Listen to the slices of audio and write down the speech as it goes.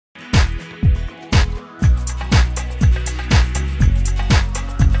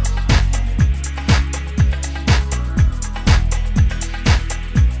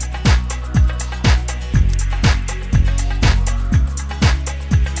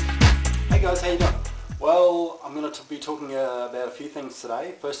Well, I'm going to be talking about a few things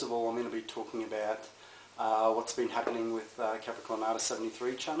today. First of all, I'm going to be talking about what's been happening with Capricorn Artist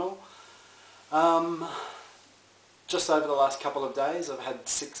 73 channel. Just over the last couple of days, I've had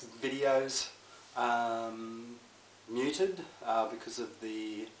 6 videos muted because of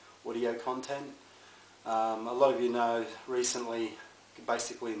the audio content. A lot of you know recently,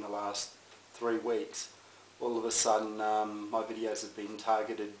 basically in the last 3 weeks, all of a sudden my videos have been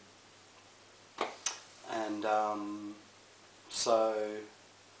targeted, and so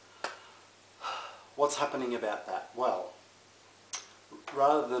what's happening about that? Well,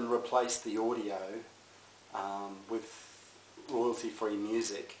 rather than replace the audio with royalty-free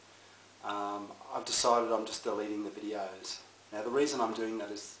music, I've decided I'm just deleting the videos. Now the reason I'm doing that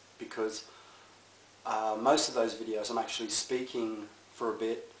is because most of those videos I'm actually speaking for a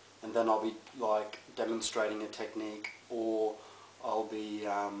bit, and then I'll be like demonstrating a technique, or I'll be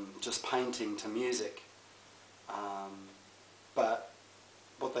just painting to music. But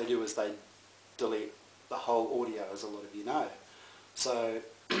what they do is they delete the whole audio, as a lot of you know. So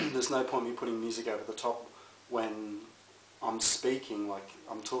there's no point me putting music over the top when I'm speaking, like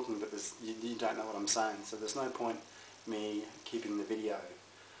I'm talking, but you don't know what I'm saying. So there's no point me keeping the video.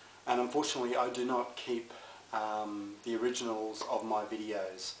 And unfortunately I do not keep the originals of my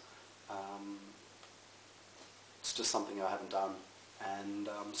videos. It's just something I haven't done, and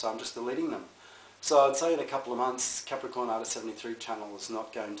so I'm just deleting them. So I'd say in a couple of months Capricorn Artist 73 channel is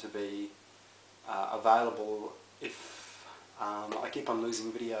not going to be available if I keep on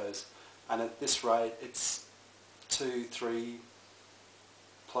losing videos, and at this rate it's 2, 3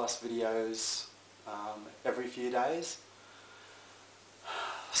 plus videos every few days.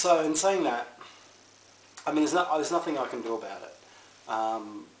 So in saying that, I mean there's nothing I can do about it.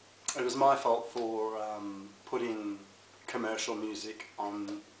 It was my fault for putting commercial music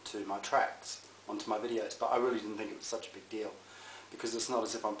onto my tracks, onto my videos, but I really didn't think it was such a big deal, because it's not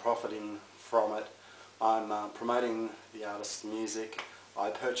as if I'm profiting from it. I'm promoting the artist's music. I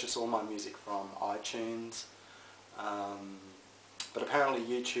purchase all my music from iTunes, but apparently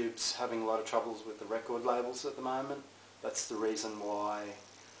YouTube's having a lot of troubles with the record labels at the moment. That's the reason why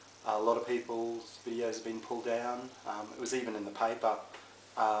a lot of people's videos have been pulled down. It was even in the paper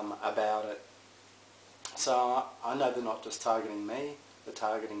about it. So I know they're not just targeting me, they're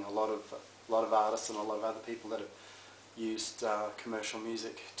targeting a lot of artists and a lot of other people that have used commercial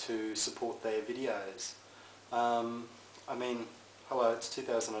music to support their videos. I mean, hello, it's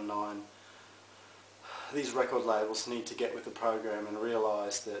 2009. These record labels need to get with the program and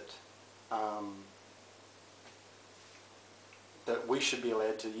realise that that we should be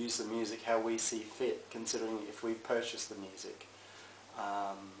allowed to use the music how we see fit, considering if we've purchased the music.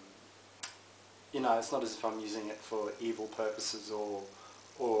 You know, it's not as if I'm using it for evil purposes, or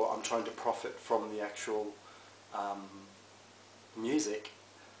I'm trying to profit from the actual music.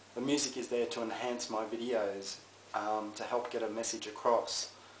 The music is there to enhance my videos, to help get a message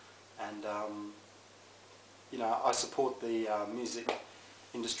across, and you know, I support the music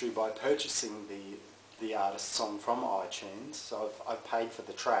industry by purchasing the artist's song from iTunes, so I've paid for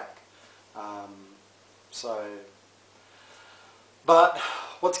the track. But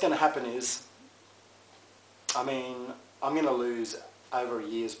what's going to happen is, I mean, I'm going to lose over a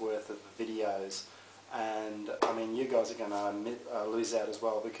year's worth of videos, and I mean you guys are going to lose out as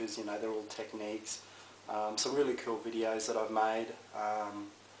well, because you know they're all techniques, some really cool videos that I've made,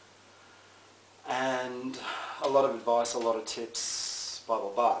 and a lot of advice, a lot of tips, blah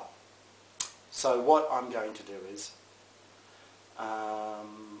blah blah. So what I'm going to do is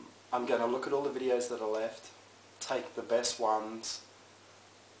I'm going to look at all the videos that are left, take the best ones,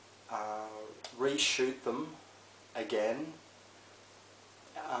 reshoot them again.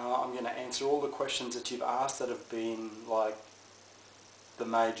 I'm going to answer all the questions that you've asked that have been like the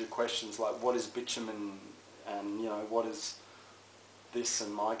major questions, like what is bitumen, and you know, what is this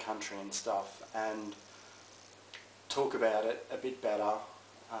in my country and stuff, and talk about it a bit better,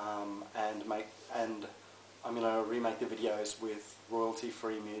 and I'm going to remake the videos with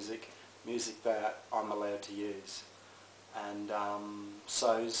royalty-free music that I'm allowed to use. And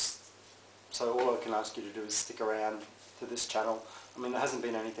so all I can ask you to do is stick around to this channel. I mean, there hasn't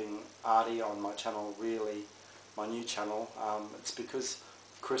been anything arty on my channel really, my new channel. It's because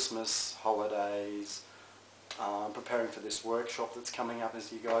of Christmas, holidays, preparing for this workshop that's coming up,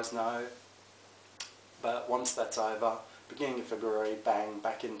 as you guys know. But once that's over, beginning of February, bang,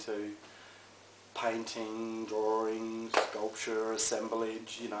 back into painting, drawing, sculpture,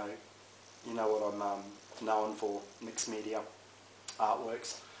 assemblage, you know what I'm known for, mixed media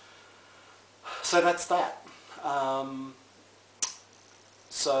artworks. So that's that.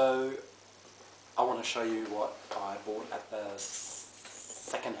 So I want to show you what I bought at the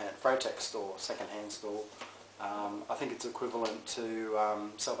second-hand Frotech store, second-hand store. I think it's equivalent to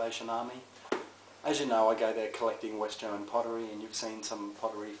Salvation Army. As you know, I go there collecting West German pottery, and you've seen some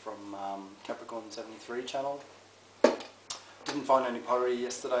pottery from Capricorn 73 channel. Didn't find any pottery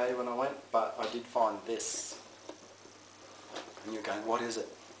yesterday when I went, but I did find this. And you're going, what is it?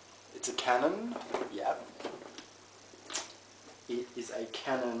 It's a Canon. Yep. It is a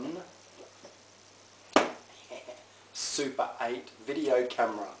Canon Super 8 video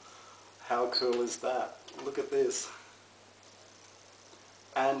camera. How cool is that? Look at this.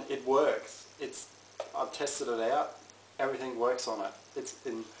 And it works. I've tested it out. Everything works on it. It's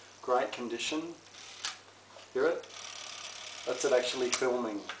in great condition. Hear it? That's it actually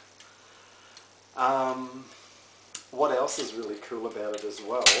filming. What else is really cool about it as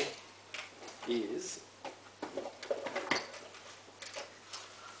well is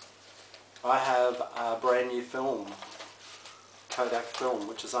I have a brand new film, Kodak film,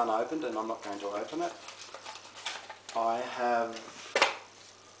 which is unopened, and I'm not going to open it. I have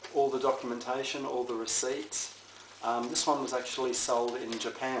all the documentation, all the receipts. This one was actually sold in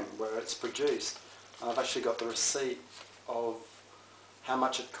Japan, where it's produced. I've actually got the receipt of how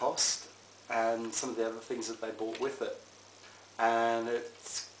much it cost and some of the other things that they bought with it. And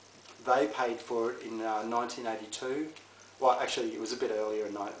they paid for it in 1982. Well, actually, it was a bit earlier.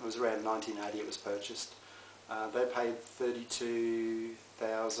 It was around 1980 it was purchased. They paid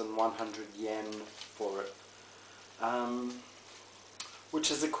 32,100 yen for it, which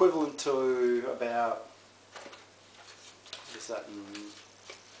is equivalent to about, what is that,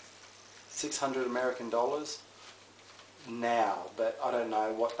 600 American dollars now, but I don't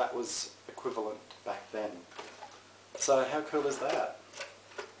know what that was equivalent back then. So how cool is that?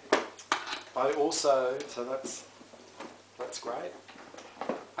 I also, so that's great,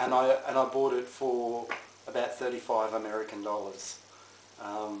 and I bought it for about 35 American dollars.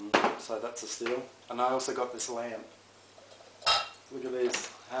 So that's a steal. And I also got this lamp. Look at this.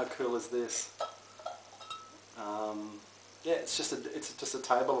 How cool is this? Yeah, it's just a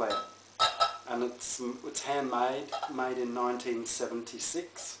table lamp, and it's handmade, made in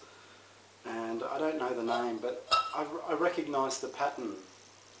 1976. And I don't know the name, but I recognise the pattern.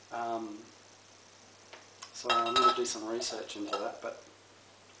 So I'm going to do some research into that. But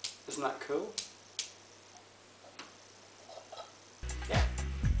isn't that cool?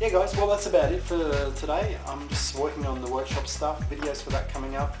 Yeah guys, well that's about it for today. I'm just working on the workshop stuff, videos for that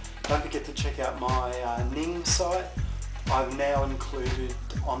coming up. Don't forget to check out my Ning site. I've now included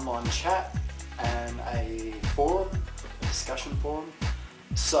online chat and a forum, a discussion forum.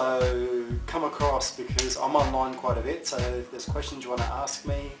 So come across, because I'm online quite a bit, so if there's questions you want to ask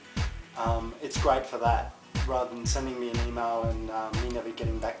me, it's great for that, rather than sending me an email and me never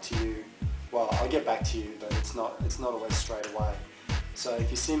getting back to you. Well, I'll get back to you, but it's not always straight away. So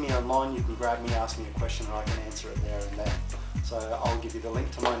if you see me online, you can grab me, ask me a question, and I can answer it there and then. So I'll give you the link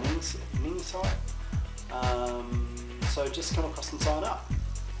to my Ning site. So just come across and sign up.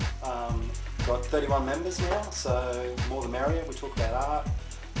 Got 31 members now, so more the merrier. We talk about art,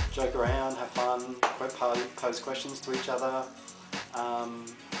 joke around, have fun, pose questions to each other,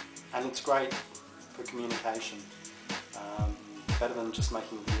 and it's great for communication. Better than just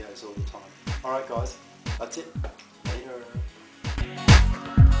making videos all the time. Alright guys, that's it. Later.